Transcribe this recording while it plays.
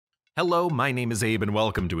Hello, my name is Abe and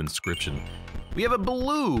welcome to Inscryption. We have a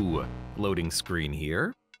blue loading screen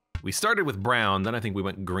here. We started with brown, then I think we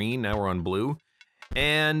went green, now we're on blue.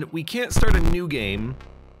 And we can't start a new game.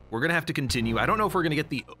 We're gonna have to continue. I don't know if we're gonna get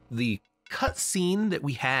the cutscene that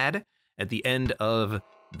we had at the end of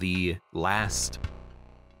the last,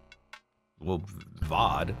 well,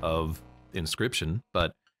 VOD of Inscryption,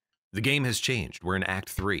 but the game has changed. We're in Act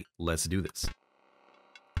 3. Let's do this.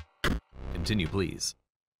 Continue, please.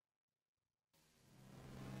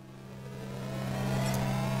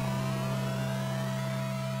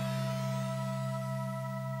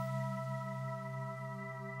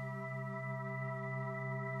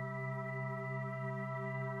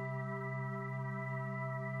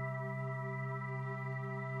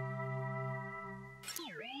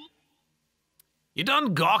 You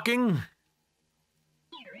done gawking?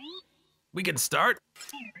 We can start?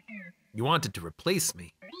 You wanted to replace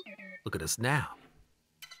me. Look at us now.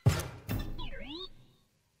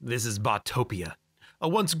 This is Botopia, a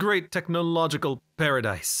once great technological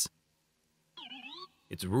paradise.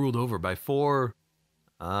 It's ruled over by 4,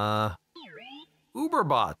 Uberbots.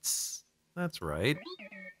 That's right.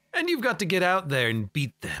 And you've got to get out there and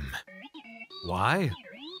beat them. Why?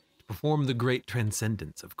 To perform the great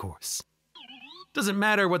transcendence, of course. Doesn't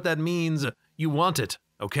matter what that means, you want it,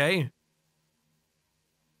 okay?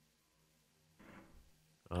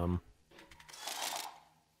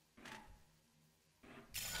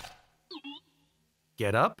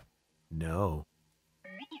 Get up? No.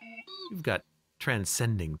 You've got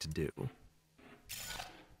transcending to do.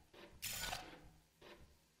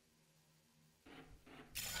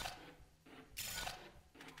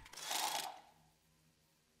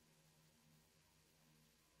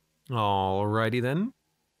 Alrighty then.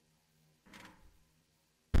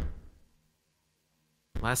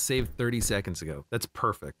 Last save 30 seconds ago. That's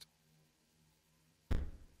perfect.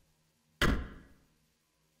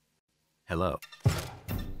 Hello.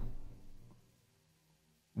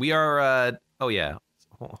 We are, oh yeah,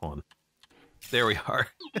 hold on. There we are.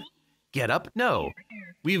 Get up? No.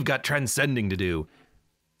 We've got transcending to do.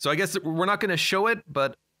 So I guess we're not gonna show it,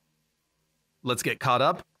 but let's get caught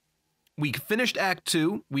up. We finished Act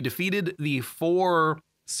 2, we defeated the 4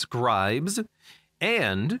 scribes,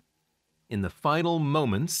 and in the final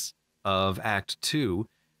moments of Act 2,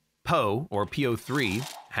 Poe, or PO3,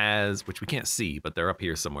 has, which we can't see, but they're up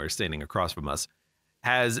here somewhere standing across from us,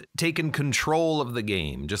 has taken control of the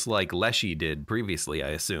game, just like Leshy did previously, I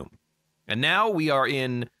assume. And now we are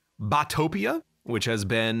in Botopia, which has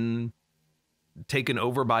been taken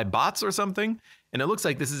over by bots or something. And it looks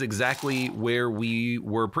like this is exactly where we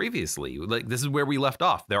were previously. Like, this is where we left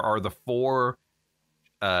off. There are the 4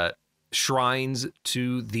 shrines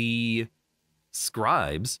to the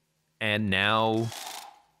scribes, and now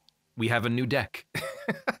we have a new deck.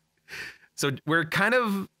 So we're kind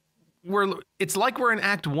of, it's like we're in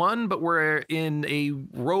Act 1, but we're in a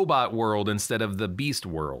robot world instead of the beast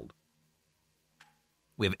world.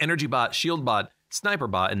 We have energy bot, shield bot, sniper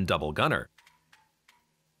bot, and double gunner.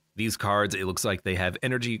 These cards, it looks like they have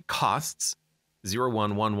energy costs,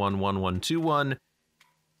 0-1-1-1-1-1-2-1.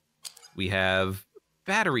 We have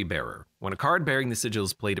battery bearer. When a card bearing the sigil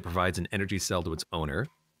is played, it provides an energy cell to its owner.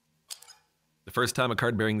 The first time a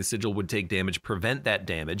card bearing the sigil would take damage, prevent that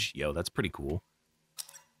damage. Yo, that's pretty cool.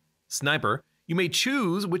 Sniper, you may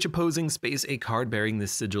choose which opposing space a card bearing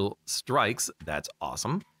this sigil strikes. That's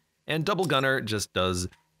awesome. And double gunner just does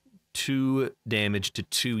 2 damage to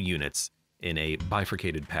 2 units in a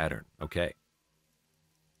bifurcated pattern. Okay.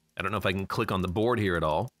 I don't know if I can click on the board here at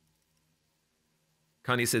all.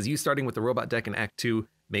 Connie says, you starting with the robot deck in Act 2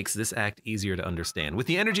 makes this act easier to understand. With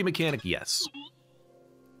the energy mechanic, yes.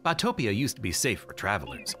 Botopia used to be safe for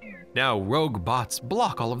travelers. Now rogue bots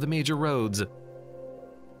block all of the major roads.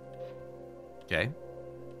 Okay.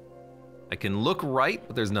 I can look right,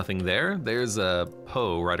 but there's nothing there. There's a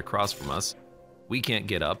Poe right across from us. We can't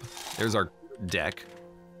get up. There's our deck.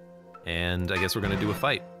 And I guess we're gonna do a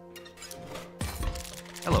fight.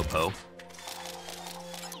 Hello, Poe.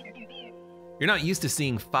 You're not used to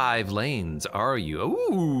seeing 5 lanes, are you?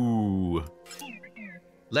 Ooh!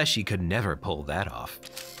 Leshy could never pull that off.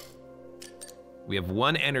 We have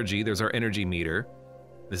 1 energy, there's our energy meter.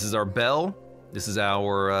 This is our bell. This is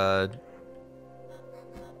our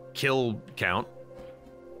kill count.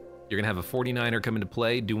 You're gonna have a 49er come into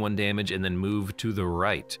play, do 1 damage, and then move to the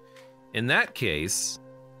right. In that case,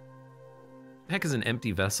 the heck is an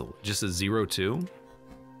empty vessel? Just a 0-2?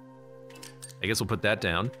 I guess we'll put that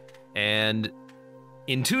down. And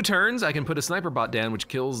in 2 turns, I can put a sniper bot down, which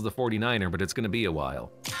kills the 49er, but it's gonna be a while.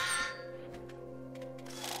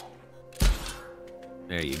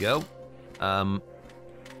 There you go.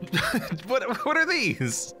 What are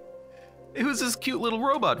these? Who's this cute little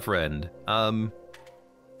robot friend? I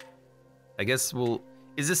guess we'll...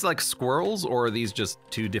 Is this like squirrels, or are these just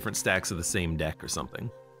two different stacks of the same deck or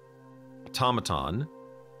something? Automaton.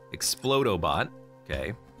 Explodobot.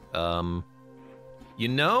 Okay. You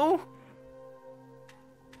know?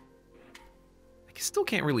 I still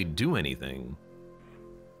can't really do anything.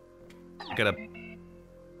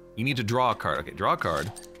 You need to draw a card. Okay, draw a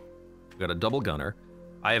card. We've got a double gunner.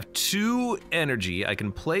 I have 2 energy. I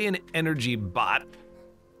can play an energy bot.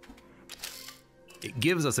 It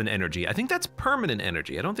gives us an energy. I think that's permanent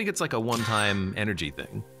energy. I don't think it's like a one-time energy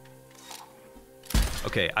thing.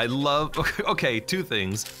 Okay, I love, okay, 2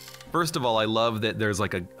 things. First of all, I love that there's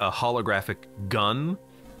like a holographic gun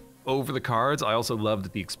over the cards. I also love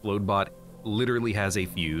that the explode bot literally has a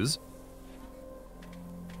fuse.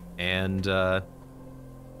 And, I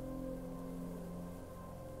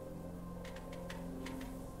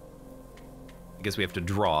guess we have to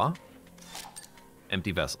draw.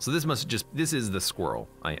 Empty vessel. So this must just, this is the squirrel.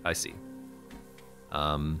 I see.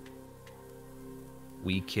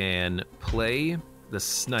 We can play the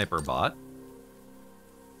sniper bot.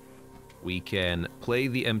 We can play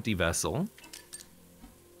the empty vessel.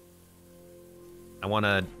 I want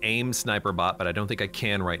to aim sniper bot, but I don't think I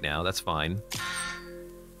can right now. That's fine.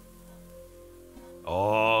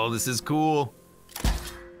 Oh, this is cool.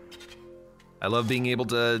 I love being able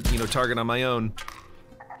to, you know, target on my own.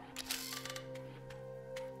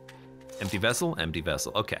 Empty vessel, empty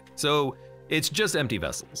vessel. Okay, so it's just empty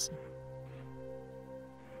vessels.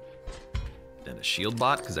 Then a shield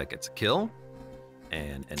bot, because that gets a kill.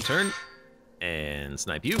 And end turn. And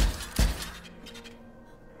snipe you.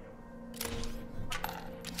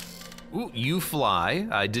 Ooh, you fly.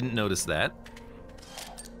 I didn't notice that.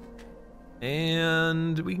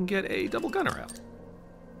 And we can get a double gunner out.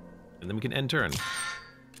 And then we can end turn.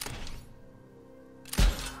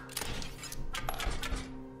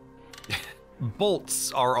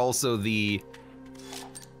 Bolts are also the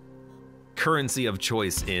currency of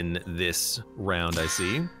choice in this round, I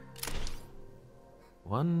see.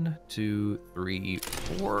 1, 2, 3,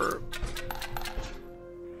 4.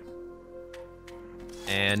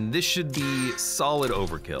 And this should be solid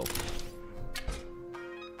overkill.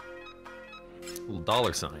 Little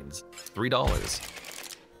dollar signs. $3.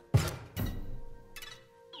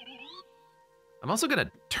 I'm also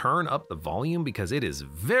gonna turn up the volume because it is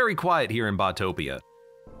very quiet here in Botopia.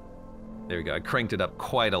 There we go, I cranked it up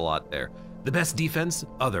quite a lot there. The best defense,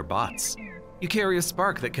 other bots. You carry a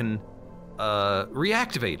spark that can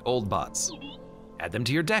reactivate old bots. Add them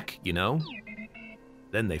to your deck, you know?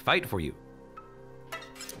 Then they fight for you.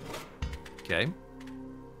 Okay.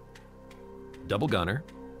 Double gunner,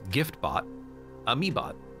 gift bot, a me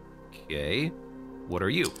bot. Okay, what are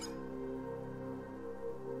you?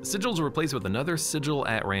 The sigils are replaced with another sigil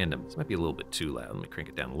at random. This might be a little bit too loud. Let me crank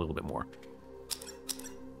it down a little bit more.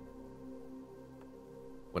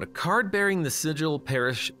 When a card bearing the sigil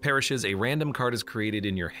perishes, a random card is created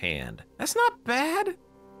in your hand. That's not bad.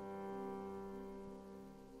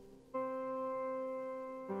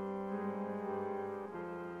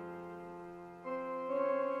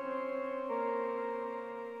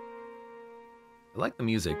 I like the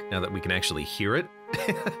music now that we can actually hear it.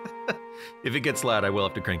 If it gets loud, I will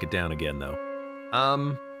have to crank it down again, though.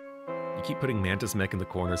 You keep putting Mantis Mech in the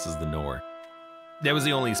corner, says the Nor. That was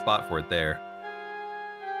the only spot for it there.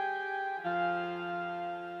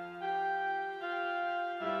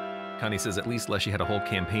 Connie says, at least Leshy had a whole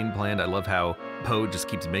campaign planned. I love how Poe just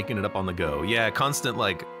keeps making it up on the go. Yeah, constant,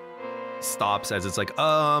 like, stops as it's like,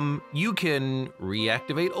 you can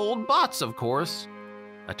reactivate old bots, of course.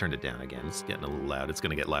 I turned it down again. It's getting a little loud. It's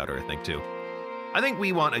gonna get louder, I think, too. I think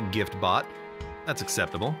we want a gift bot. That's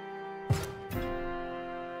acceptable. So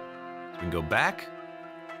we can go back.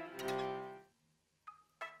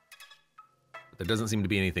 But there doesn't seem to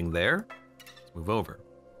be anything there. Let's move over.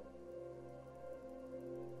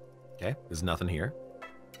 Okay, there's nothing here.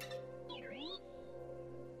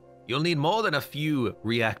 You'll need more than a few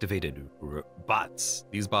reactivated bots.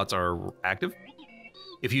 These bots are active.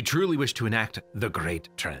 If you truly wish to enact the Great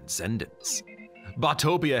Transcendence,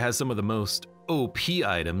 Botopia has some of the most OP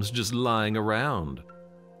items just lying around.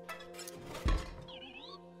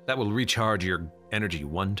 That will recharge your energy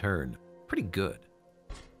 1 turn. Pretty good.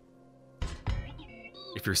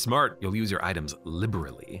 If you're smart, you'll use your items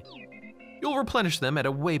liberally. You'll replenish them at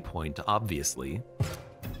a waypoint, obviously.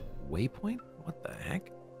 Waypoint? What the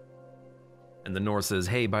heck? And the Norse says,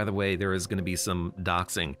 hey, by the way, there is gonna be some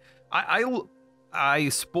doxing. I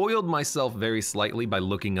spoiled myself very slightly by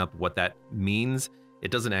looking up what that means.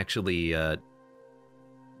 It doesn't actually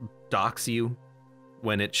dox you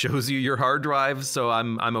when it shows you your hard drive, so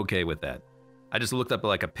I'm okay with that. I just looked up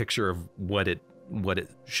like a picture of what it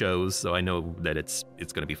shows, so I know that it's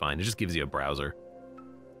gonna be fine. It just gives you a browser.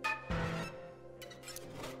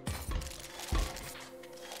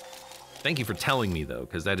 Thank you for telling me though,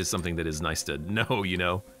 because that is something that is nice to know, you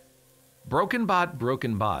know. Broken bot,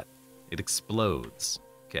 broken bot. It explodes.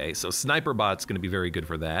 Okay, so sniper bot's gonna be very good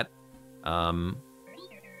for that.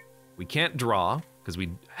 We can't draw, because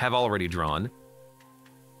we have already drawn.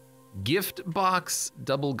 Gift box,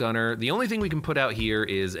 double gunner. The only thing we can put out here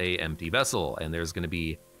is a empty vessel, and there's gonna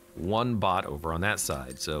be one bot over on that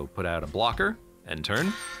side. So put out a blocker, end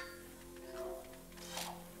turn.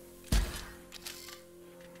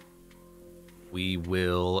 We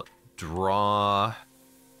will draw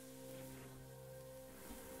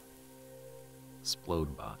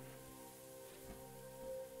explode bot.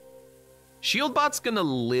 Shield bot's gonna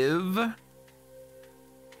live. How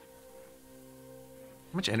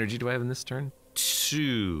much energy do I have in this turn?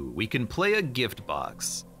 2. We can play a gift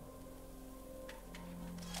box.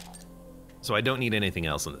 So I don't need anything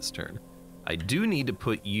else on this turn. I do need to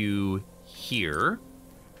put you here.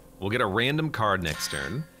 We'll get a random card next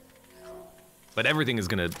turn. But everything is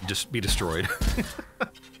gonna just be destroyed.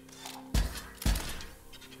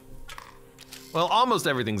 Well, almost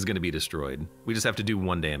everything's gonna be destroyed. We just have to do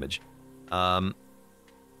 1 damage.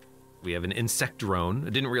 We have an insect drone. I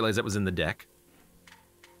didn't realize that was in the deck.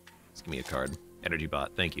 Just give me a card. Energy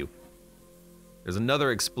bot, thank you. There's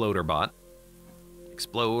another exploder bot.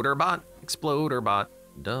 Exploder bot, exploder bot.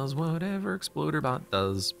 Does whatever exploder bot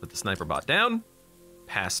does. Put the sniper bot down.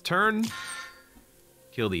 Pass turn.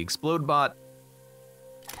 Kill the explode bot.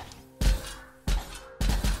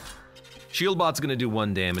 Shield bot's gonna do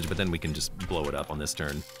 1 damage, but then we can just blow it up on this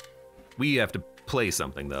turn. We have to play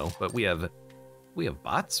something though, but we have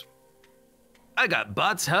bots. I got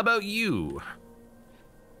bots, how about you?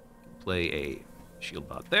 Play a shield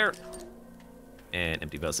bot there, and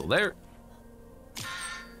empty vessel there.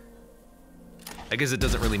 I guess it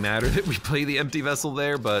doesn't really matter that we play the empty vessel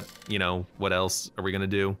there, but you know, what else are we gonna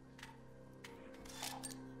do?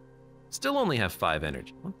 Still only have 5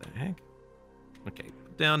 energy, what the heck? Okay,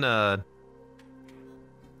 put down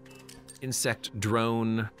insect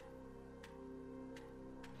drone.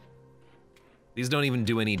 These don't even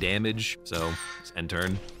do any damage, so just end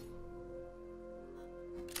turn.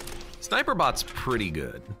 Sniper bot's pretty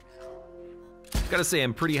good. Gotta say,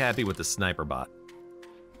 I'm pretty happy with the sniper bot.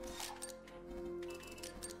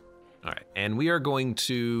 All right, and we are going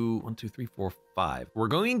to 1, 2, 3, 4, 5. We're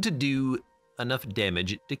going to do enough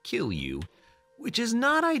damage to kill you, which is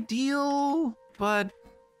not ideal, but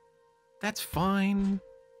that's fine.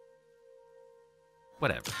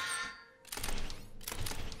 Whatever.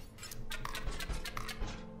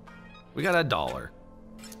 We got $1.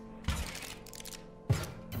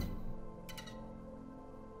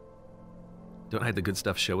 Don't hide the good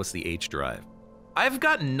stuff, show us the H drive. I've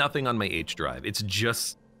got nothing on my H drive. It's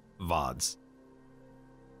just VODs.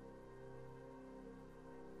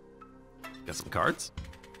 Got some cards.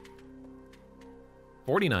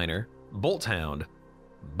 49er, Bolt Hound,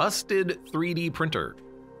 Busted 3D Printer.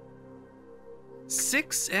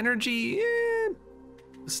 6 energy, the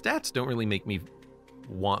stats don't really make me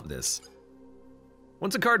want this.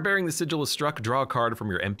 Once a card bearing the sigil is struck, draw a card from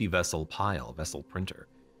your empty vessel pile, vessel printer.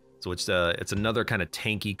 So it's another kind of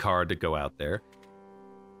tanky card to go out there.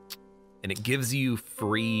 And it gives you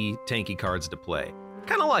free tanky cards to play.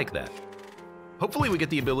 Kind of like that. Hopefully we get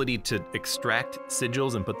the ability to extract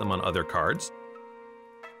sigils and put them on other cards.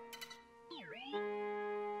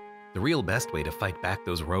 The real best way to fight back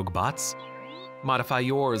those rogue bots? Modify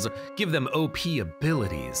yours, give them OP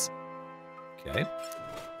abilities. Okay.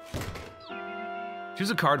 Choose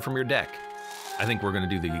a card from your deck. I think we're gonna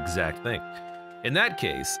do the exact thing. In that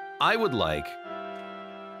case, I would like...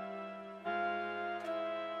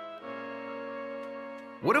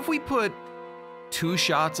 What if we put 2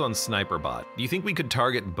 shots on Sniper Bot? Do you think we could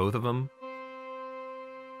target both of them?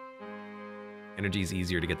 Energy's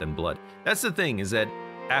easier to get than blood. That's the thing, is that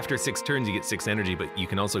after 6 turns you get 6 energy, but you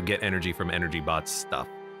can also get energy from Energy Bot's stuff,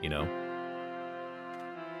 you know?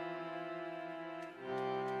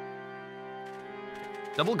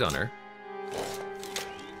 Double Gunner.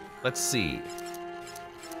 Let's see.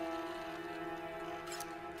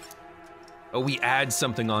 Oh, we add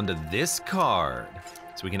something onto this card.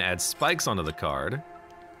 So we can add spikes onto the card.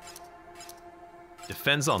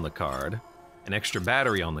 Defense on the card. An extra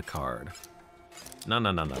battery on the card. No.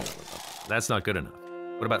 That's not good enough.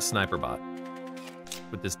 What about Sniper Bot?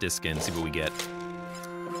 Put this disc in, see what we get.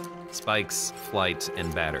 Spikes, flight,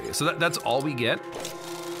 and battery. So that's all we get?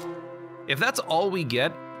 If that's all we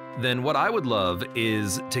get, then what I would love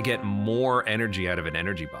is to get more energy out of an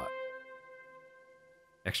energy bot.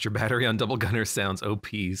 Extra battery on double gunner sounds OP,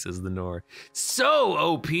 says the Nor. So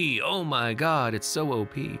OP! Oh my god, it's so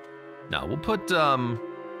OP. No, we'll put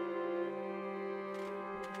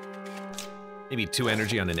maybe 2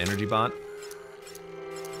 energy on an energy bot.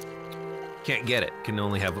 Can't get it, can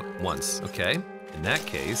only have it once. Okay, in that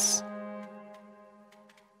case.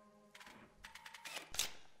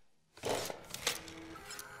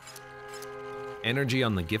 Energy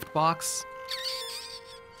on the gift box?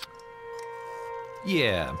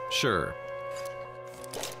 Yeah, sure.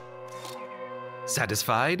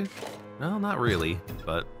 Satisfied? No, not really,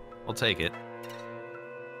 but I'll take it.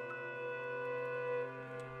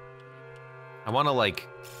 I want to, like,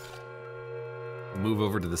 move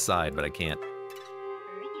over to the side, but I can't.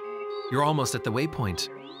 You're almost at the waypoint.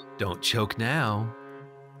 Don't choke now.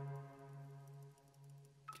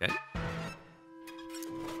 Okay.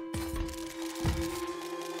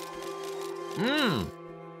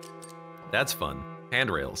 That's fun.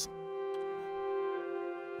 Handrails.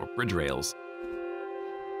 Or bridge rails.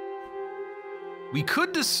 We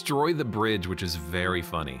could destroy the bridge, which is very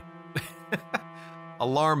funny.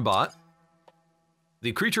 Alarm bot.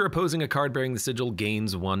 The creature opposing a card bearing the sigil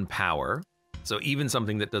gains 1 power. So even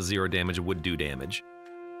something that does 0 damage would do damage.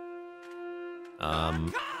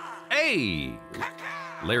 Hey!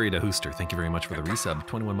 Larry the Hooster, thank you very much for the resub.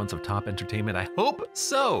 21 months of top entertainment. I hope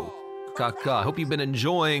so. Kaka, I hope you've been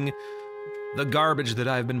enjoying the garbage that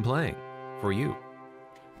I've been playing for you.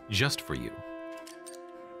 Just for you.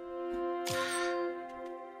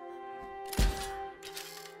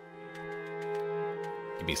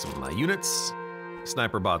 Give me some of my units.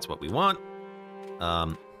 Sniper bot's what we want.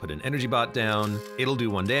 Put an energy bot down. It'll do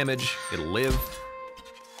 1 damage. It'll live.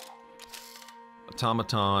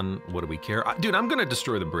 Automaton, what do we care? Dude, I'm gonna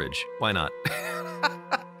destroy the bridge. Why not?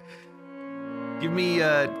 Give me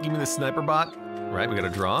the sniper bot. Right, we gotta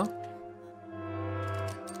draw.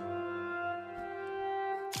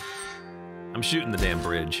 I'm shooting the damn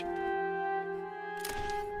bridge.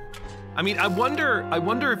 I mean, I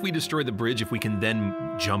wonder if we destroy the bridge, if we can then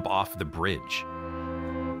jump off the bridge.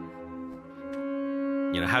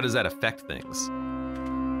 You know, how does that affect things?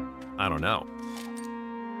 I don't know.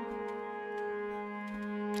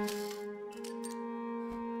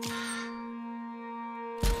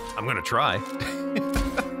 I'm gonna try.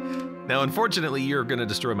 Now, unfortunately, you're gonna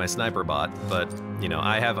destroy my sniper bot, but, you know,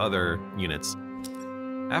 I have other units.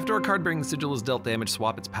 After a card bearing the sigil is dealt damage,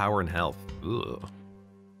 swap its power and health. Ugh.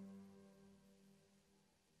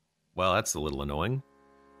 Well, that's a little annoying.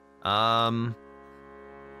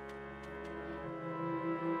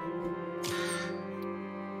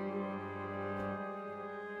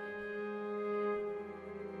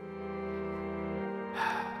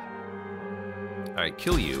 Alright,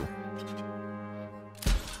 kill you.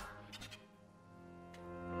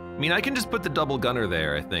 I mean, I can just put the double gunner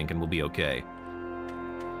there, I think, and we'll be okay.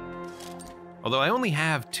 Although I only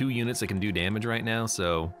have 2 units that can do damage right now,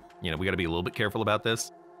 so, you know, we gotta be a little bit careful about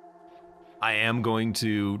this. I am going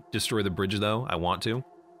to destroy the bridge, though. I want to.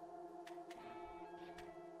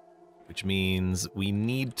 Which means we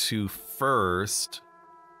need to first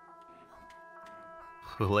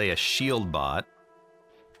play a shield bot.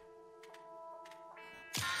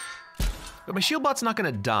 But my shield bot's not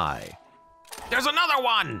gonna die. There's another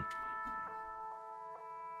one!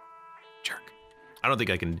 Jerk. I don't think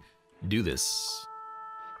I can do this.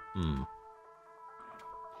 How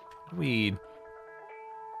do we...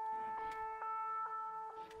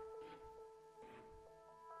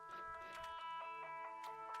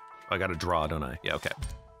 I gotta draw, don't I? Yeah, okay.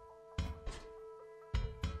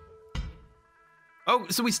 Oh,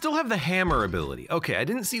 so we still have the hammer ability. Okay, I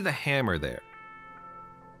didn't see the hammer there.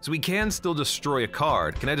 So we can still destroy a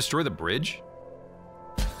card. Can I destroy the bridge?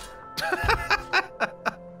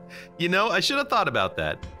 You know, I should have thought about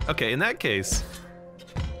that. Okay, in that case.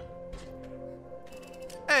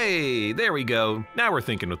 Hey, there we go. Now we're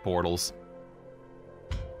thinking with portals.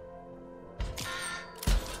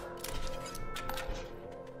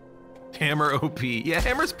 Hammer OP. Yeah,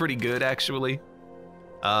 hammer's pretty good, actually.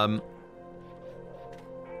 Gotta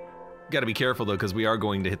be careful, though, because we are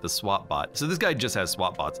going to hit the swap bot. So this guy just has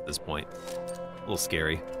swap bots at this point. A little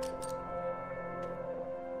scary.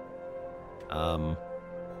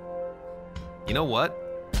 You know what?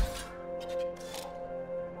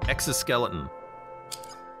 Exoskeleton.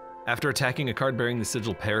 After attacking a card bearing the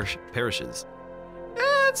sigil perishes.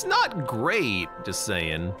 It's not great, just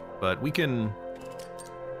saying, but we can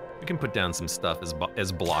put down some stuff as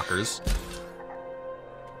blockers.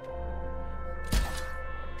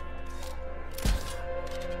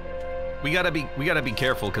 We gotta be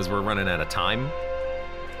careful because we're running out of time.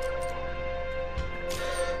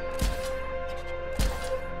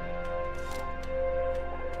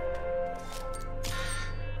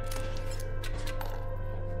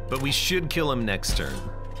 But we should kill him next turn.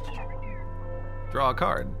 Draw a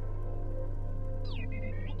card.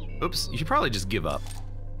 Oops, you should probably just give up.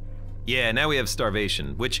 Yeah, now we have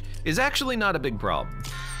starvation, which is actually not a big problem,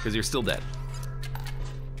 because you're still dead.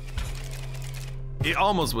 It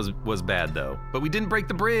almost was bad though, but we didn't break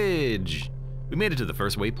the bridge. We made it to the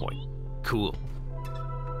first waypoint. Cool.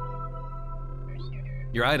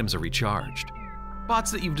 Your items are recharged.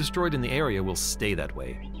 Bots that you've destroyed in the area will stay that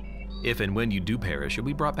way. If and when you do perish, you'll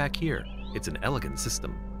be brought back here. It's an elegant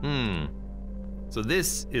system. So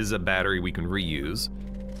this is a battery we can reuse.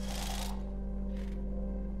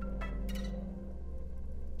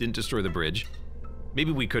 Didn't destroy the bridge.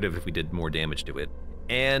 Maybe we could have if we did more damage to it.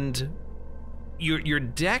 And your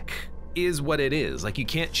deck is what it is. Like, you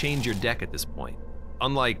can't change your deck at this point.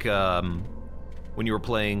 Unlike when you were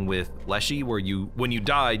playing with Leshy, where when you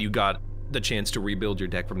died, you got the chance to rebuild your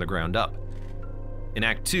deck from the ground up. In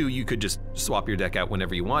Act 2, you could just swap your deck out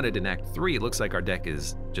whenever you wanted. In Act 3, it looks like our deck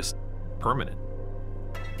is just permanent.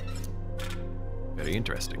 Very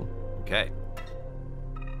interesting. Okay.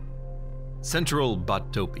 Central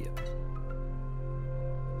Botopia.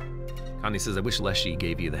 Connie says, I wish Leshy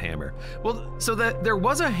gave you the hammer. Well, so that there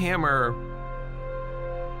was a hammer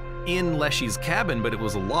in Leshy's cabin, but it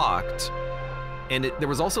was locked. And there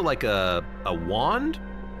was also like a wand,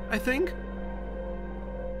 I think?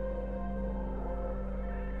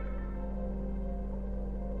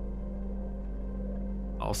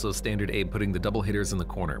 Also standard Abe putting the double hitters in the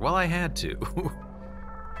corner. Well, I had to.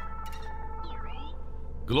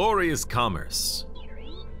 Glorious commerce.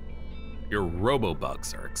 Your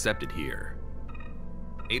Robobucks are accepted here.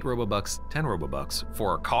 8 Robobucks, 10 Robobucks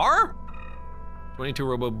for a car? 22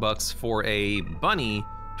 Robobucks for a bunny,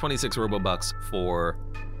 26 Robobucks for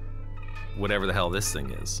whatever the hell this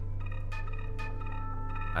thing is.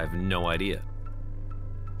 I have no idea.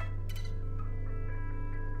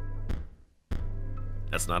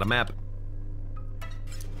 That's not a map.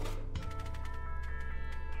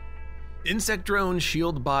 Insect drone,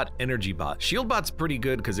 shield bot, energy bot. Shield bot's pretty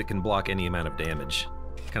good because it can block any amount of damage.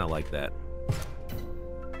 Kind of like that.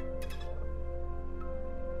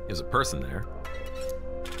 There's a person there.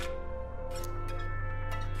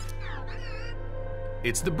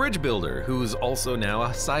 It's the bridge builder, who's also now a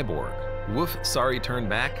cyborg. Woof, sorry, turn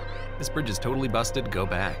back. This bridge is totally busted, go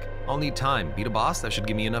back. I'll need time. Beat a boss, that should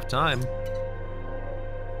give me enough time.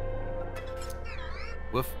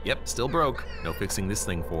 Woof, yep, still broke. No fixing this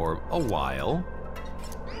thing for a while.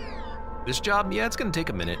 This job, yeah, it's gonna take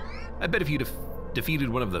a minute. I bet if you defeated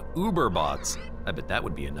one of the Uber bots, I bet that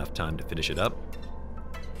would be enough time to finish it up.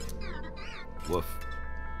 Woof.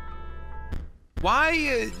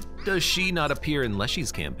 Why does she not appear in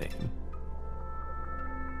Leshy's campaign?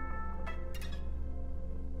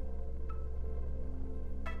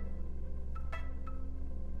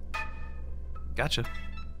 Gotcha.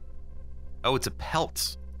 Oh, it's a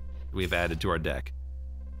pelt we've added to our deck.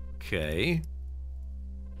 Okay.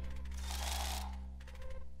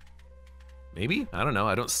 Maybe? I don't know,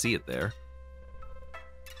 I don't see it there.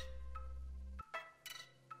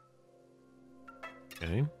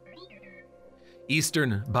 Okay.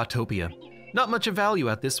 Eastern Botopia. Not much of value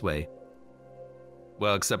out this way.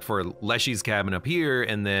 Well, except for Leshy's cabin up here,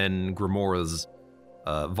 and then Grimora's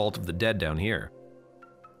Vault of the Dead down here.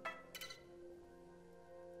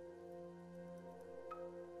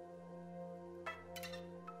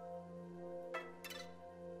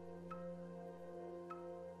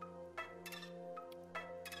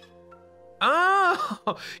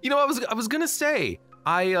 Oh, you know, I was gonna say,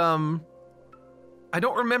 I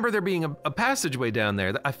don't remember there being a passageway down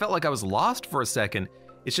there. I felt like I was lost for a second.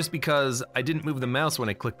 It's just because I didn't move the mouse when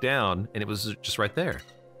I clicked down, and it was just right there.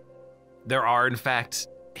 There are, in fact,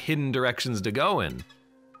 hidden directions to go in.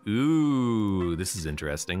 Ooh, this is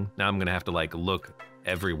interesting. Now I'm gonna have to like look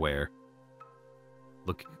everywhere.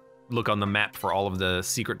 Look on the map for all of the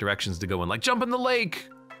secret directions to go in, like jump in the lake.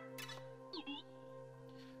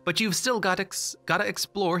 But you've still gotta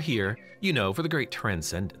explore here, you know, for the great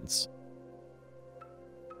transcendence.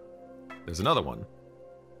 There's another one.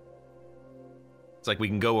 It's like we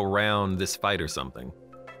can go around this fight or something.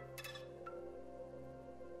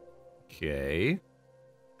 Okay.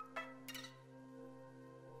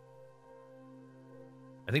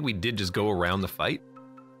 I think we did just go around the fight.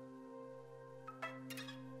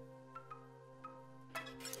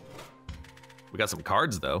 We got some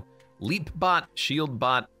cards though. Leap bot, shield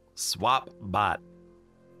bot, swap bot.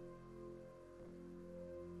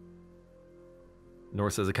 Nor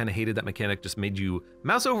says, I kind of hated that mechanic, just made you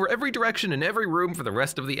mouse over every direction in every room for the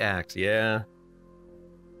rest of the act. Yeah.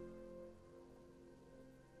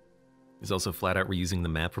 He's also flat out reusing the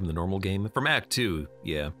map from the normal game. From Act 2,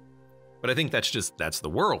 yeah. But I think that's the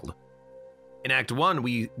world. In Act 1,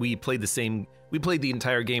 we played the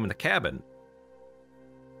entire game in the cabin.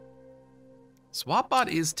 Swapbot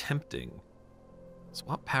is tempting.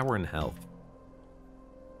 Swap power and health.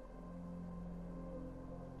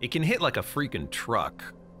 It can hit like a freaking truck.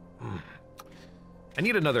 I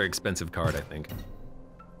need another expensive card, I think.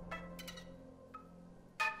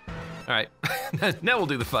 All right, now we'll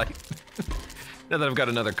do the fight. Now that I've got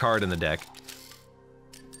another card in the deck.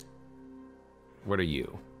 What are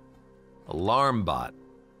you? Alarm bot.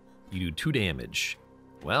 You do 2 damage.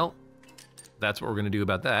 Well, that's what we're gonna do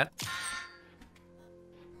about that.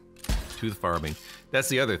 Tooth farming. That's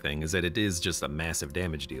the other thing, is that it is just a massive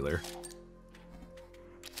damage dealer.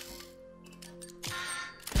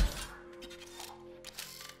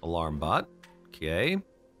 Alarm bot. Okay.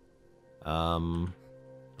 How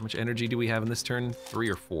much energy do we have in this turn? 3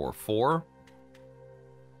 or 4? 4?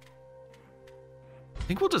 I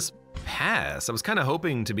think we'll just pass. I was kind of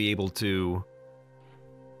hoping to be able to...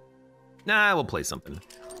 Nah, we'll play something.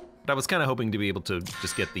 But I was kind of hoping to be able to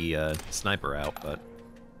just get the sniper out, but...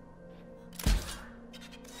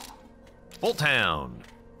 Bolt Hound!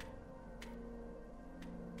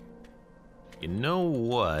 You know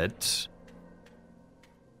what?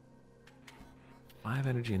 5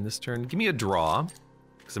 energy in this turn. Give me a draw,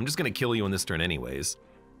 because I'm just gonna kill you in this turn anyways.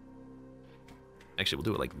 Actually, we'll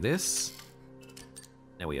do it like this.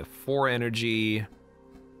 Now we have 4 energy.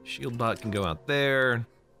 Shield bot can go out there.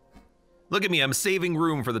 Look at me, I'm saving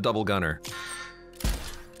room for the double gunner.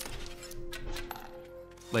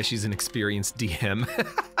 Like she's an experienced DM.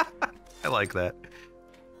 I like that.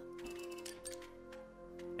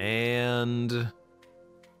 And...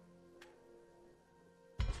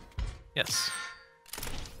 yes.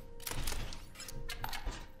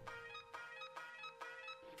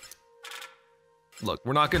 Look,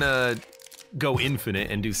 we're not gonna go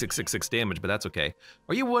infinite and do 666 damage, but that's okay.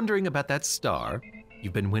 Are you wondering about that star?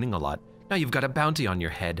 You've been winning a lot. Now you've got a bounty on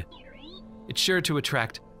your head. It's sure to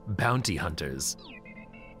attract bounty hunters.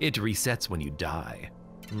 It resets when you die.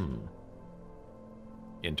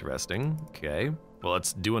 Interesting, okay. Well,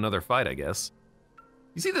 let's do another fight, I guess.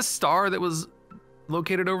 You see the star that was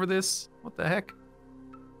located over this? What the heck?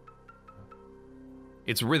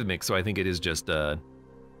 It's rhythmic, so I think it is just,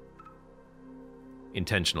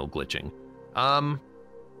 intentional glitching.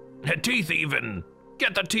 Teeth even!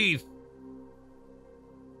 Get the teeth!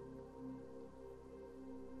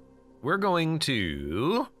 We're going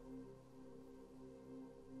to...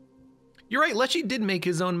 You're right, Leshy did make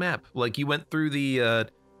his own map. Like, he went through the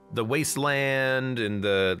wasteland and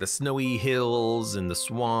the snowy hills and the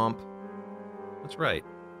swamp. That's right.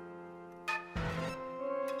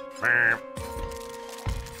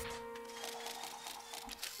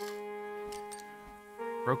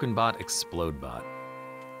 Broken bot, explode bot.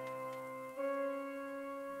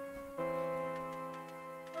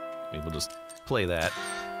 Maybe we'll just play that.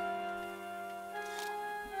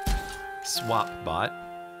 Swap bot.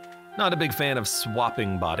 Not a big fan of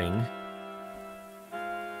swapping botting.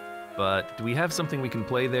 But do we have something we can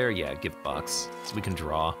play there? Yeah, gift box. So we can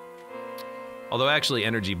draw. Although actually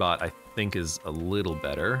energy bot I think is a little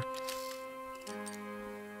better.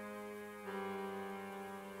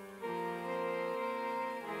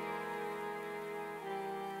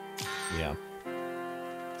 Yeah.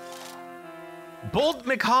 Bolt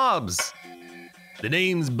McHobbs! The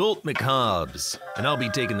name's Bolt McHobbs, and I'll be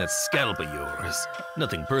taking that scalp of yours.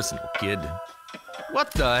 Nothing personal, kid.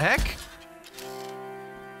 What the heck?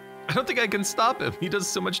 I don't think I can stop him. He does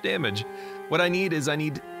so much damage. What I need is I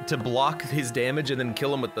need to block his damage and then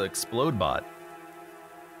kill him with the explode bot.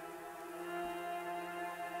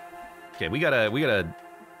 Okay, we gotta,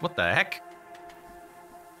 what the heck?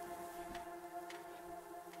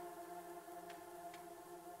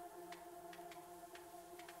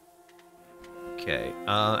 Okay,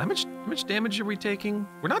 how much damage are we taking?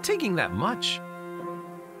 We're not taking that much.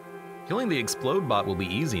 Killing the explode bot will be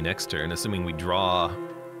easy next turn, assuming we draw.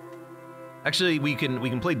 Actually, we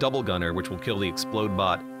can play double gunner, which will kill the explode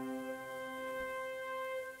bot.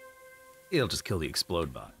 It'll just kill the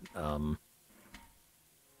explode bot.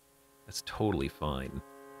 That's totally fine.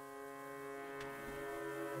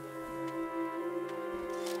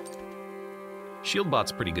 Shield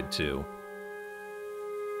bot's pretty good too.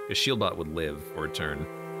 Because shield bot would live for a turn.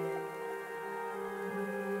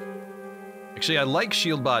 Actually, I like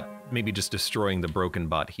shield bot maybe just destroying the broken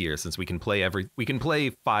bot here, since we can play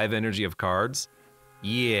 5 energy of cards.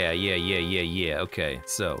 Yeah. Okay,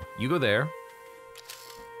 so you go there.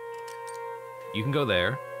 You can go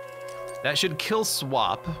there. That should kill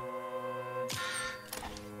Swap.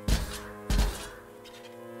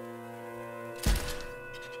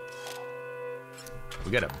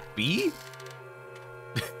 We got a B?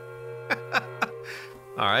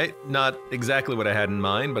 All right, not exactly what I had in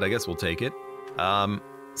mind, but I guess we'll take it.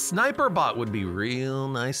 Sniper bot would be real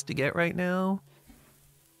nice to get right now.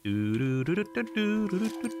 Didn't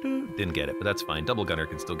get it, but that's fine. Double gunner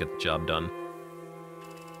can still get the job done.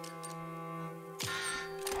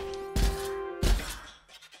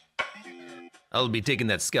 I'll be taking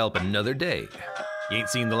that scalp another day. You ain't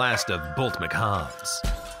seen the last of Bolt McHobbs.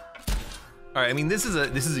 All right, I mean, this is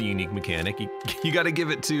a unique mechanic. You gotta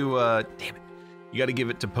give it to, damn it. You gotta give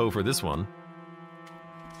it to Poe for this one.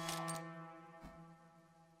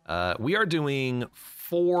 We are doing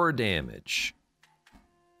 4 damage.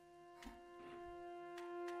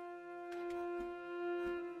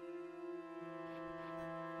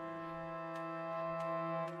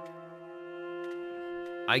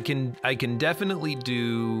 I can definitely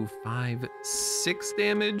do 5, 6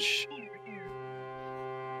 damage.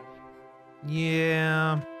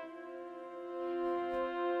 Yeah.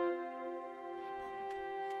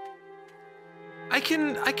 I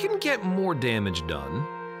can get more damage done.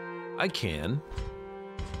 I can.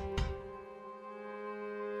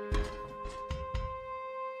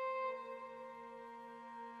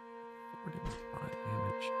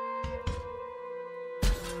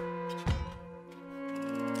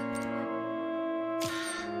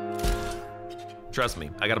 Trust me,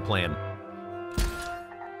 I got a plan.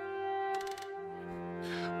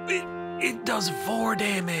 It does 4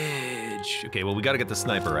 damage. Okay, well, we gotta get the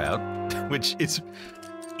sniper out, which is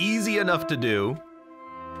easy enough to do.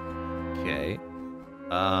 Okay.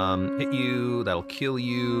 Hit you, that'll kill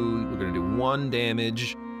you. We're gonna do 1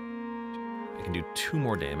 damage. I can do 2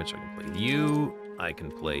 more damage. I can play you. I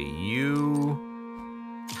can play you.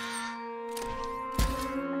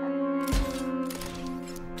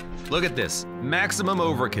 Look at this, maximum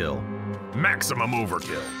overkill. Maximum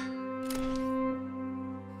overkill.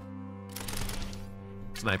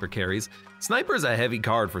 Sniper carries. Sniper's a heavy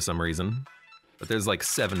card for some reason, but there's like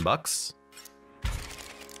 $7.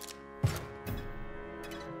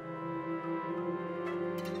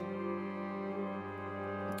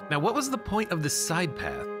 Now, what was the point of this side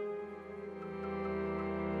path?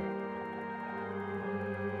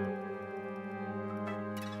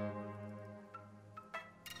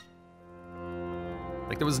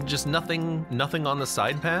 Like there was just nothing on the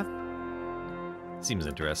side path? Seems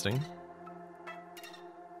interesting.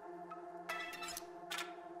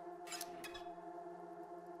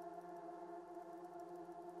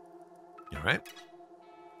 All right.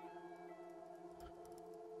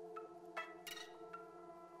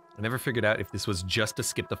 I never figured out if this was just to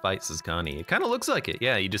skip the fight, Sizkani. It kind of looks like it.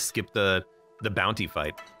 Yeah, you just skip the bounty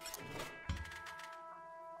fight.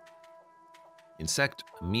 Insect,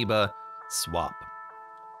 amoeba, swap.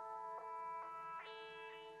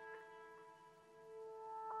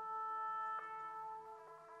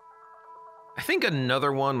 I think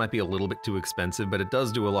another one might be a little bit too expensive, but it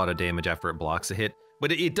does do a lot of damage after it blocks a hit.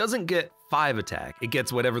 But it doesn't get 5 attack. It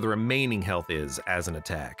gets whatever the remaining health is as an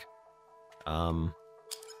attack.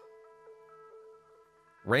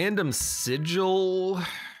 Random sigil.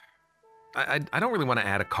 I don't really want to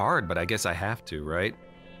add a card, but I guess I have to, right?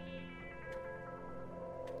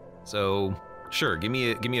 So sure, give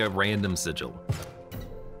me a random sigil.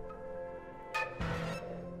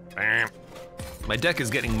 Bam. My deck is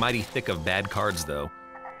getting mighty thick of bad cards, though.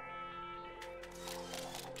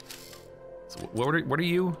 So what are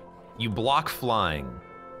you? You block flying.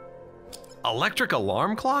 Electric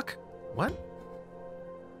alarm clock? What?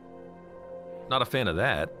 Not a fan of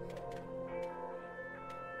that.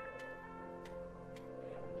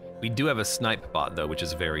 We do have a snipe bot though, which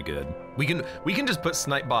is very good. We can just put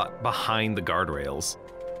snipe bot behind the guardrails.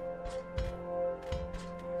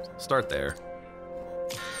 Start there.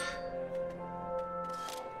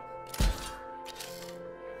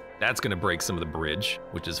 That's gonna break some of the bridge,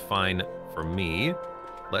 which is fine for me.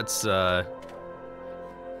 Let's, we're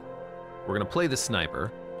gonna play the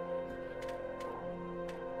sniper.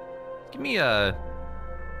 Give me a...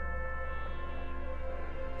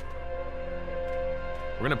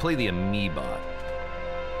 We're gonna play the amoeba.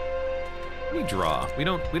 Let me draw. We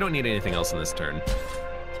don't need anything else in this turn.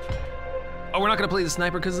 Oh, we're not gonna play the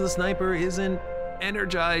sniper because the sniper isn't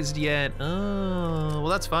energized yet. Oh, well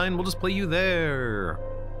that's fine. We'll just play you there.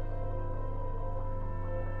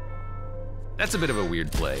 That's a bit of a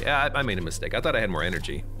weird play. I made a mistake. I thought I had more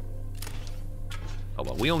energy. Oh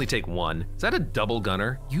well, we only take one. Is that a double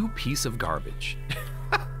gunner? You piece of garbage.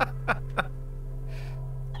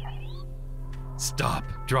 Stop,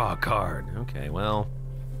 draw a card. Okay, well.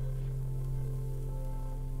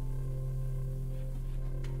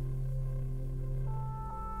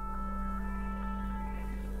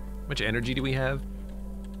 How much energy do we have?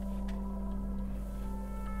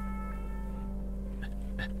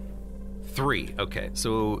 Three, okay.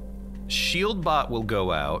 So shield bot will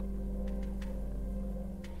go out.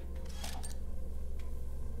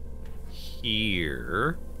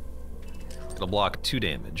 Here. It'll block 2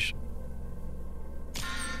 damage.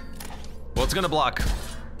 Well, it's gonna block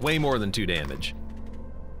way more than 2 damage.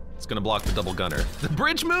 It's gonna block the double gunner. The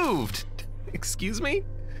bridge moved! Excuse me?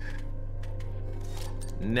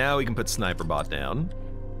 Now we can put sniper bot down.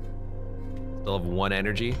 Still have 1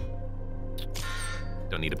 energy.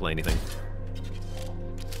 Don't need to play anything.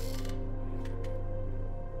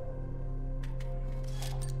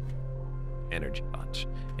 Energy bot.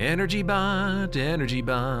 Energy bot, energy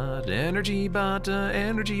bot, energy bot,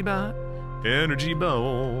 energy bot. Energy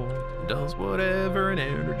bot does whatever an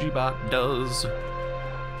energy bot does.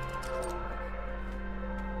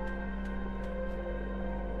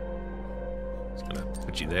 Just gonna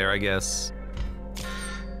put you there, I guess.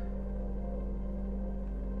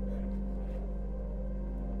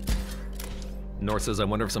 North says, I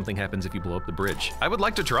wonder if something happens if you blow up the bridge. I would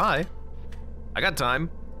like to try. I got time.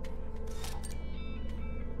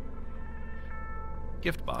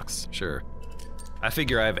 Gift box, sure. I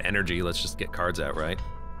figure I have energy, let's just get cards out, right?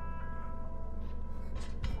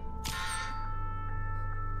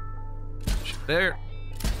 There.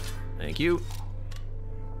 Thank you.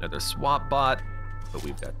 Another swap bot, but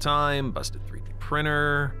we've got time. Busted 3D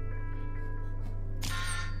printer.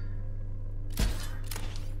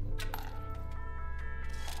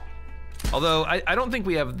 Although, I don't think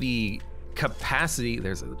we have the capacity,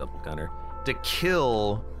 there's a double gunner, to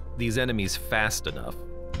kill these enemies fast enough.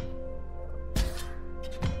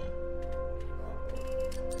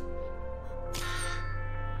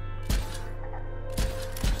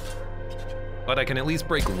 But I can at least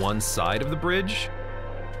break one side of the bridge.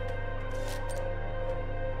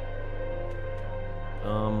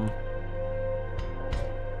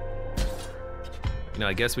 You know,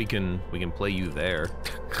 I guess we can play you there.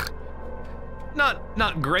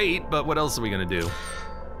 Not great, but what else are we gonna do?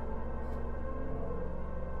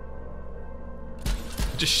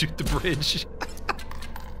 Just shoot the bridge.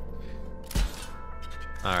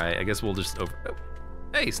 All right, I guess we'll just oh,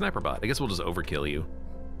 hey, sniper bot. I guess we'll just overkill you.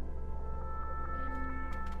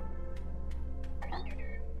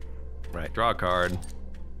 Right, draw a card.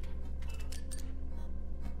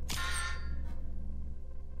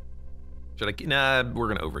 Should I? Nah, we're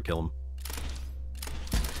gonna overkill him.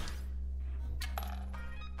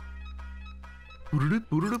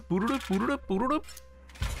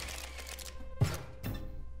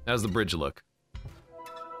 How's the bridge look?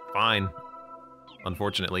 Fine.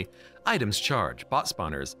 Unfortunately. Items charge. Bot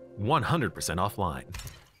spawners 100% offline.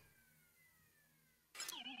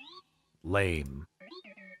 Lame.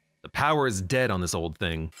 The power is dead on this old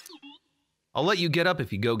thing. I'll let you get up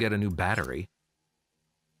if you go get a new battery.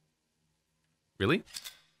 Really?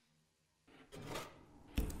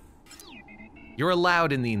 You're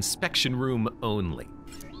allowed in the inspection room only.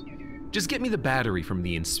 Just get me the battery from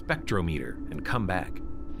the inspectrometer and come back.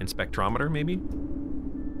 Inspectrometer, maybe?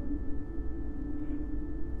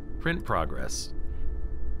 Print progress.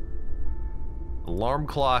 Alarm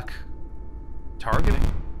clock. Targeting?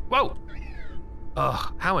 Whoa!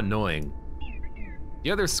 Ugh, how annoying. The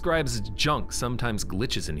other scribe's junk sometimes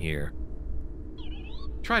glitches in here.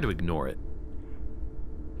 Try to ignore it.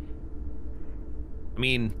 I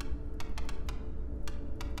mean...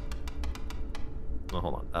 Oh,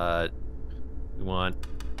 hold on. We want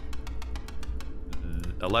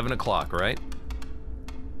 11 o'clock, right?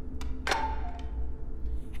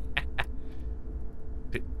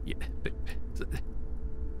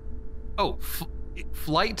 Oh,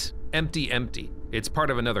 flight, empty, empty. It's part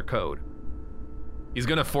of another code. He's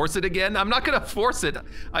gonna force it again? I'm not gonna force it.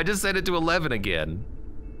 I just set it to 11 again.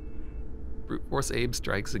 Brute force Abe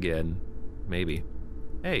strikes again. Maybe.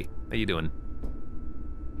 Hey, how you doing?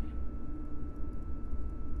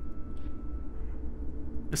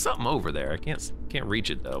 There's something over there. I can't reach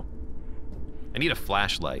it though. I need a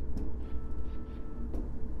flashlight.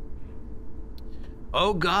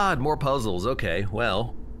 Oh God, more puzzles. Okay,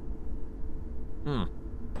 well.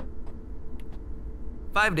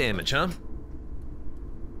 5 damage, huh?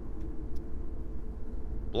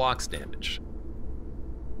 Blocks damage.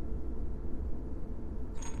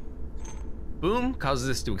 Boom, causes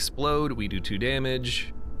this to explode. We do 2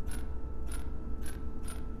 damage.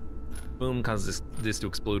 boom causes this to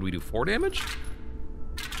explode, we do 4 damage?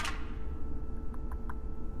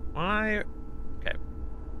 Why? Okay.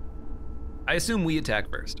 I assume we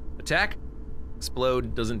attack first. Attack,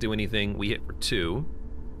 explode, doesn't do anything, we hit for 2.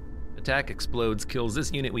 Attack, explodes, kills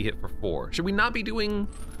this unit, we hit for 4. Should we not be doing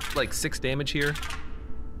like 6 damage here?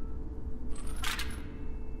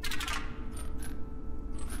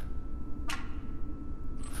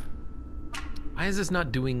 Why is this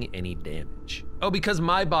not doing any damage? Oh, because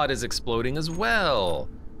my bot is exploding as well.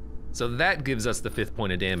 So that gives us the 5th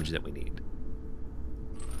point of damage that we need.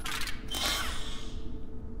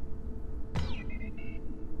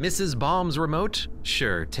 Mrs. Bombs remote?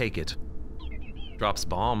 Sure, take it. Drops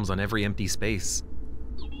bombs on every empty space.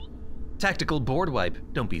 Tactical board wipe,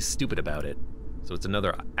 don't be stupid about it. So it's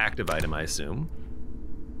another active item, I assume.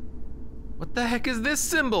 What the heck is this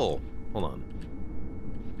symbol? Hold on.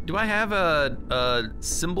 Do I have a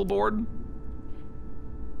symbol board?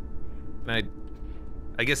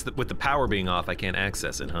 I guess that with the power being off, I can't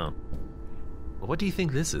access it, huh? Well, what do you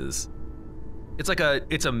think this is? It's like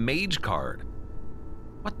it's a mage card.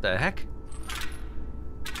 What the heck?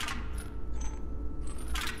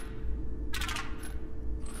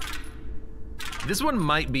 This one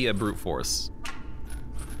might be a brute force.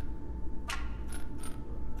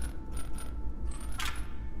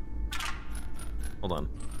 Hold on.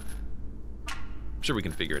 I'm sure we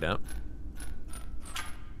can figure it out.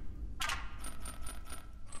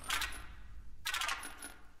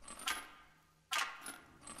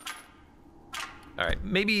 All right,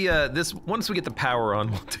 maybe this, once we get the power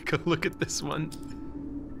on, we'll take a look at this one.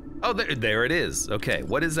 Oh, there it is. Okay,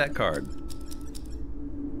 what is that card?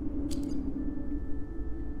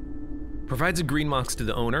 Provides a green mox to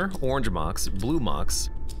the owner, orange mox, blue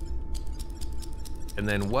mox. And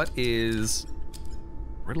then what is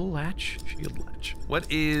riddle latch, shield latch? What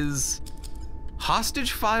is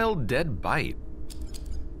hostage file, dead bite?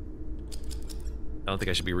 I don't think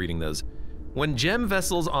I should be reading those. When gem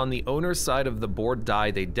vessels on the owner's side of the board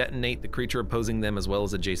die, they detonate the creature opposing them as well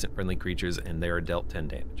as adjacent friendly creatures, and they are dealt 10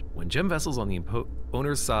 damage. When gem vessels on the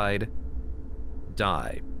owner's side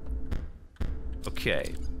die.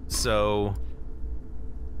 Okay, so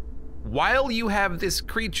while you have this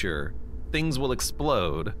creature, things will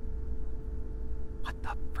explode. What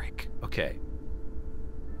the frick? Okay.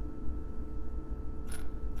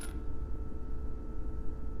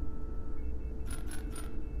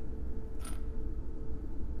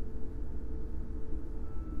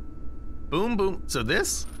 Boom, boom. So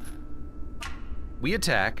this, we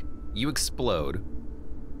attack, you explode.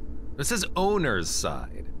 This says owner's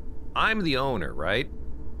side. I'm the owner, right?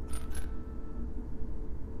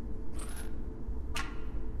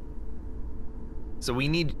 So we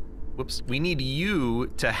need, whoops, we need you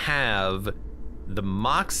to have the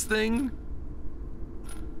mox thing,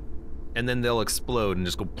 and then they'll explode and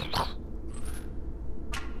just go.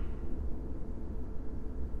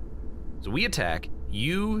 So we attack,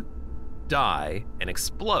 you die and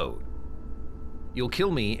explode. You'll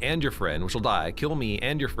kill me and your friend, which will die. Kill me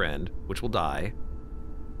and your friend, which will die.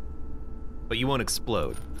 But you won't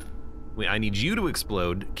explode. I need you to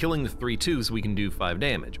explode, killing the 3/2 so we can do 5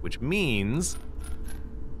 damage, which means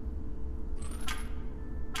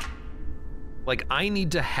like I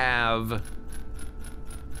need to have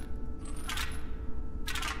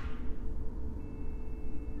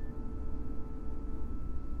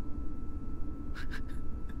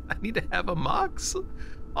I need to have a mox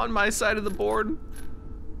on my side of the board.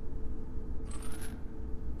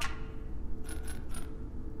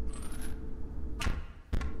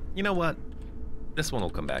 You know what? This one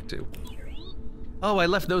will come back to. Oh, I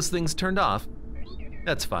left those things turned off.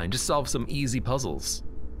 That's fine, just solve some easy puzzles.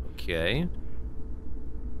 Okay.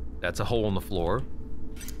 That's a hole in the floor.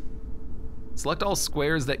 Select all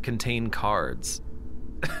squares that contain cards.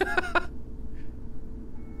 Is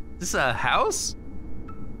this a house?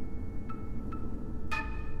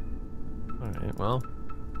 All right, well.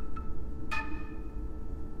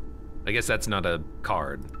 I guess that's not a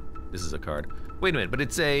card. This is a card. Wait a minute, but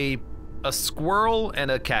it's a squirrel and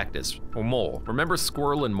a cactus, or mole. Remember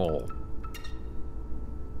squirrel and mole.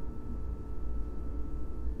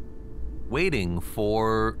 Waiting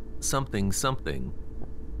for something, something.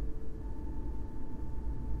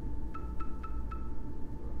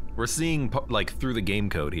 We're seeing like through the game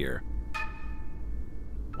code here.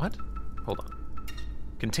 What? Hold on.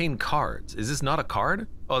 Contain cards. Is this not a card?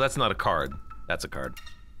 Oh, that's not a card. That's a card.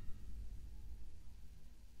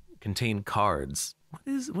 Contain cards.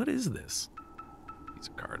 What is this? These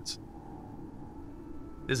are cards.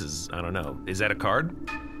 This is, I don't know. Is that a card?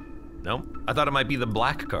 No? I thought it might be the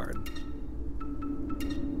black card.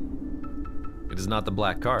 is not the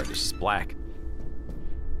black card, it's just black.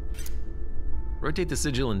 Rotate the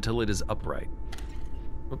sigil until it is upright.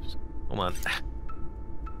 Oops, hold on.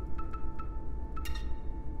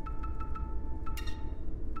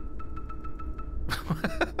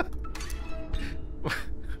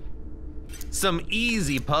 Some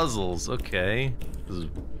easy puzzles, okay. This is a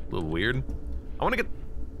little weird.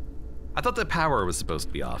 I thought the power was supposed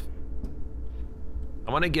to be off.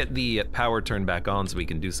 I want to get the power turned back on so we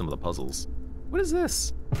can do some of the puzzles. What is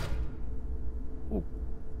this? Ooh.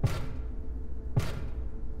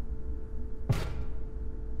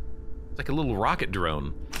 It's like a little rocket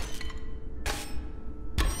drone.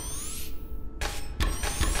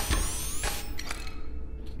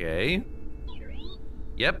 Okay.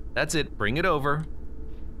 Yep, that's it. Bring it over.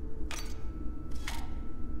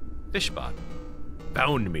 Fishbot.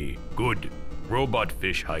 Found me. Good. Robot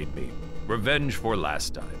fish hide me. Revenge for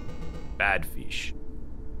last time. Bad fish.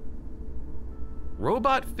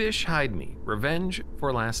 Robot fish hide me. Revenge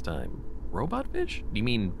for last time. Robot fish? Do you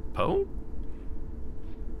mean Poe?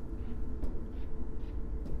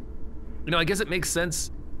 You know, I guess it makes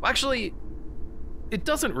sense. Well, actually, it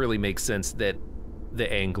doesn't really make sense that the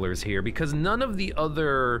angler's here because none of the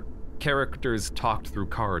other characters talked through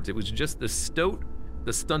cards. It was just the Stoat,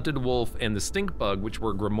 the Stunted Wolf, and the Stink Bug, which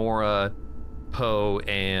were Grimora, Poe,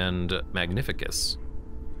 and Magnificus.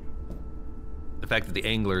 The fact that the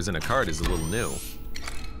angler's in a card is a little new.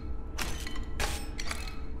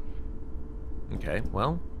 Okay,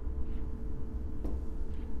 well.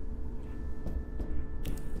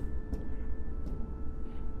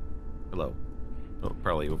 Hello. Oh,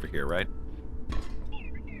 probably over here, right?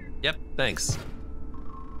 Yep, thanks.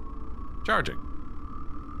 Charging.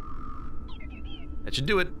 That should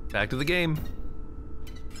do it. Back to the game.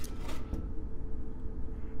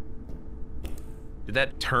 Did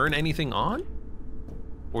that turn anything on?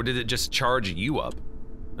 Or did it just charge you up?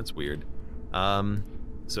 That's weird.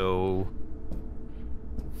 So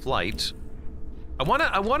flight.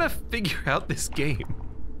 I wanna figure out this game.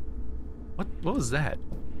 What was that?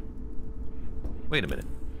 Wait a minute.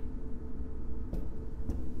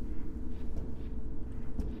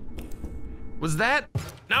 Was that?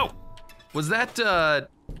 No. Was that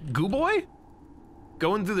Goo Boy?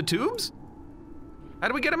 Going through the tubes? How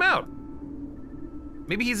do we get him out?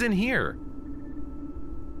 Maybe he's in here.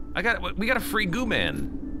 We got a free Goo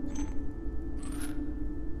Man.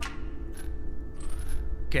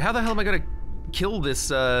 Okay, how the hell am I gonna kill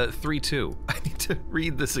this 3-2? I need to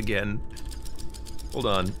read this again. Hold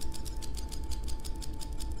on.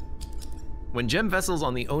 When gem vessels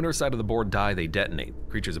on the owner side of the board die, they detonate.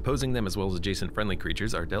 Creatures opposing them, as well as adjacent friendly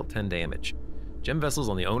creatures, are dealt 10 damage. Gem vessels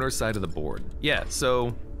on the owner's side of the board. Yeah,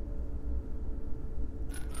 so...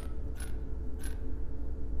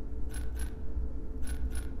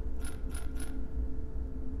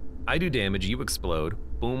 I do damage, you explode,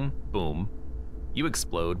 boom, boom. You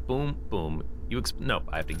explode, boom, boom. No,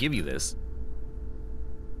 I have to give you this.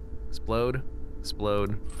 Explode,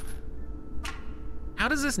 explode. How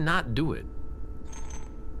does this not do it?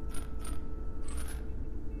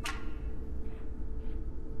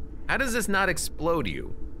 How does this not explode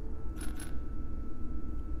you?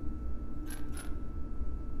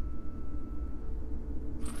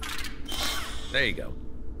 There you go.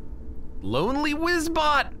 Lonely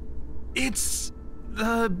Wizbot! It's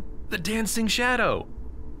the dancing shadow.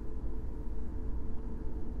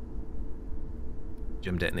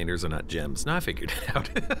 Gem detonators are not gems. Now I figured it out.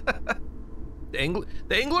 The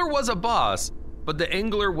angler was a boss, but the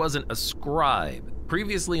angler wasn't a scribe.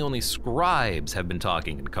 Previously, only scribes have been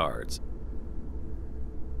talking in cards.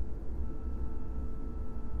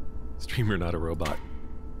 Streamer, not a robot.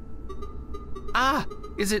 Ah,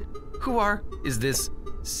 is this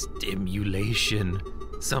stimulation?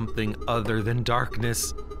 Something other than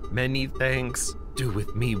darkness? Many thanks. Do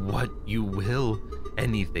with me what you will.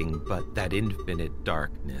 Anything but that infinite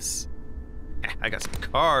darkness. I got some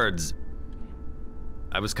cards.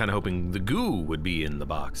 I was kind of hoping the goo would be in the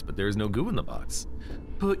box, but there's no goo in the box.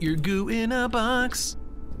 Put your goo in a box.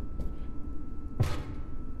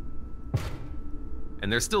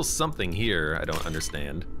 And there's still something here I don't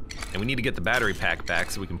understand. And we need to get the battery pack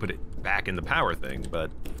back so we can put it back in the power thing,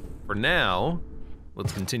 but for now,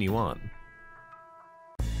 let's continue on.